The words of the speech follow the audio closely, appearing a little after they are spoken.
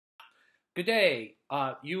Good day.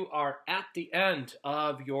 You are at the end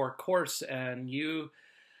of your course, and you,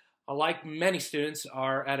 like many students,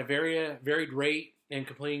 are at a very varied rate in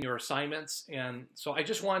completing your assignments. And so I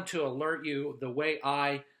just want to alert you the way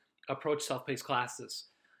I approach self-paced classes.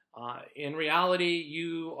 In reality,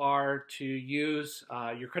 you are to use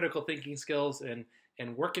your critical thinking skills in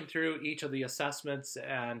working through each of the assessments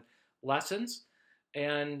and lessons.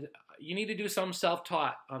 And you need to do some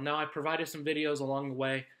self-taught. Now, I provided some videos along the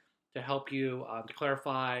way to help you to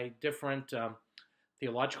clarify different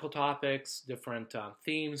theological topics, different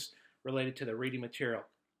themes related to the reading material.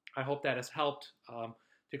 I hope that has helped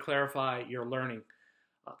to clarify your learning.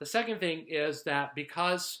 The second thing is that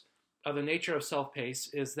because of the nature of self-pace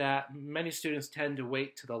is that many students tend to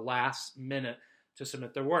wait to the last minute to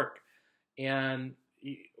submit their work. And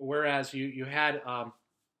whereas you had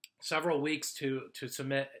several weeks to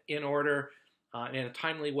submit in order in a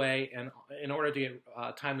timely way and in order to get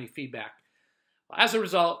timely feedback. As a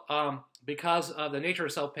result, because of the nature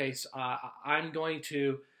of self-pace, I'm going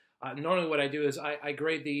to, normally what I do is I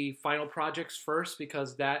grade the final projects first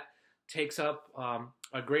because that takes up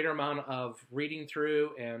a greater amount of reading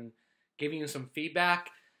through and giving you some feedback,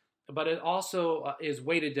 but it also is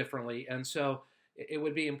weighted differently. And so it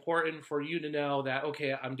would be important for you to know that,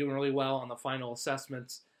 okay, I'm doing really well on the final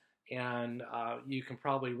assessments, and you can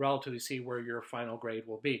probably relatively see where your final grade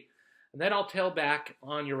will be. And then I'll tail back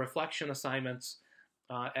on your reflection assignments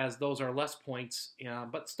as those are less points,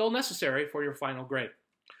 but still necessary for your final grade.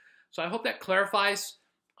 So I hope that clarifies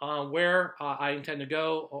where I intend to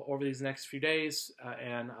go over these next few days,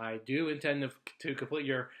 and I do intend to complete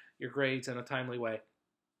your grades in a timely way.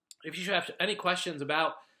 If you have any questions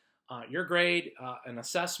about your grade, an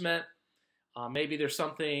assessment, maybe there's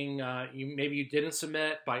something maybe you didn't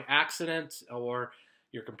submit by accident, or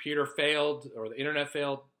your computer failed, or the internet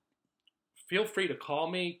failed, feel free to call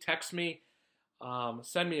me, text me,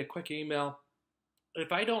 send me a quick email.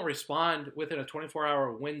 If I don't respond within a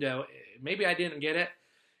 24-hour window, maybe I didn't get it,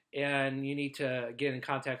 and you need to get in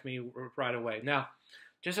contact with me right away. Now,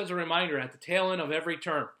 just as a reminder, at the tail end of every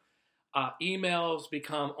term, emails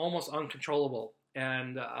become almost uncontrollable,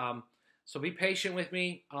 and so be patient with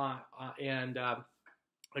me, and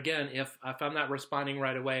again, if I'm not responding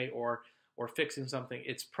right away or fixing something,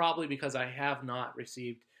 it's probably because I have not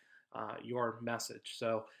received your message.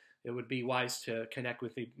 So it would be wise to connect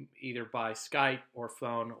with me either by Skype or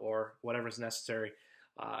phone or whatever is necessary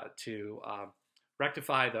to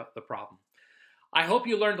rectify the problem. I hope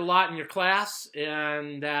you learned a lot in your class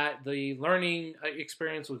and that the learning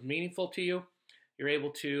experience was meaningful to you. You're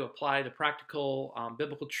able to apply the practical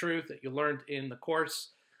biblical truth that you learned in the course.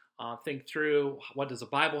 Think through, what does the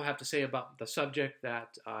Bible have to say about the subject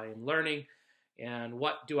that I'm learning, and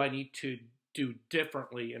what do I need to do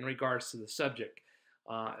differently in regards to the subject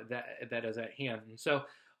that is at hand. And so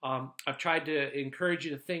I've tried to encourage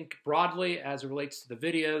you to think broadly as it relates to the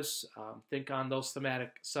videos. Think on those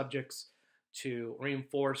thematic subjects to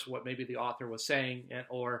reinforce what maybe the author was saying,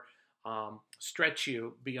 or stretch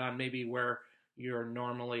you beyond maybe where you're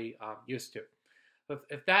normally used to.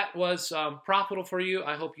 If that was profitable for you,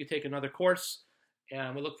 I hope you take another course,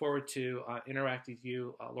 and we look forward to interacting with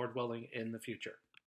you, Lord willing, in the future.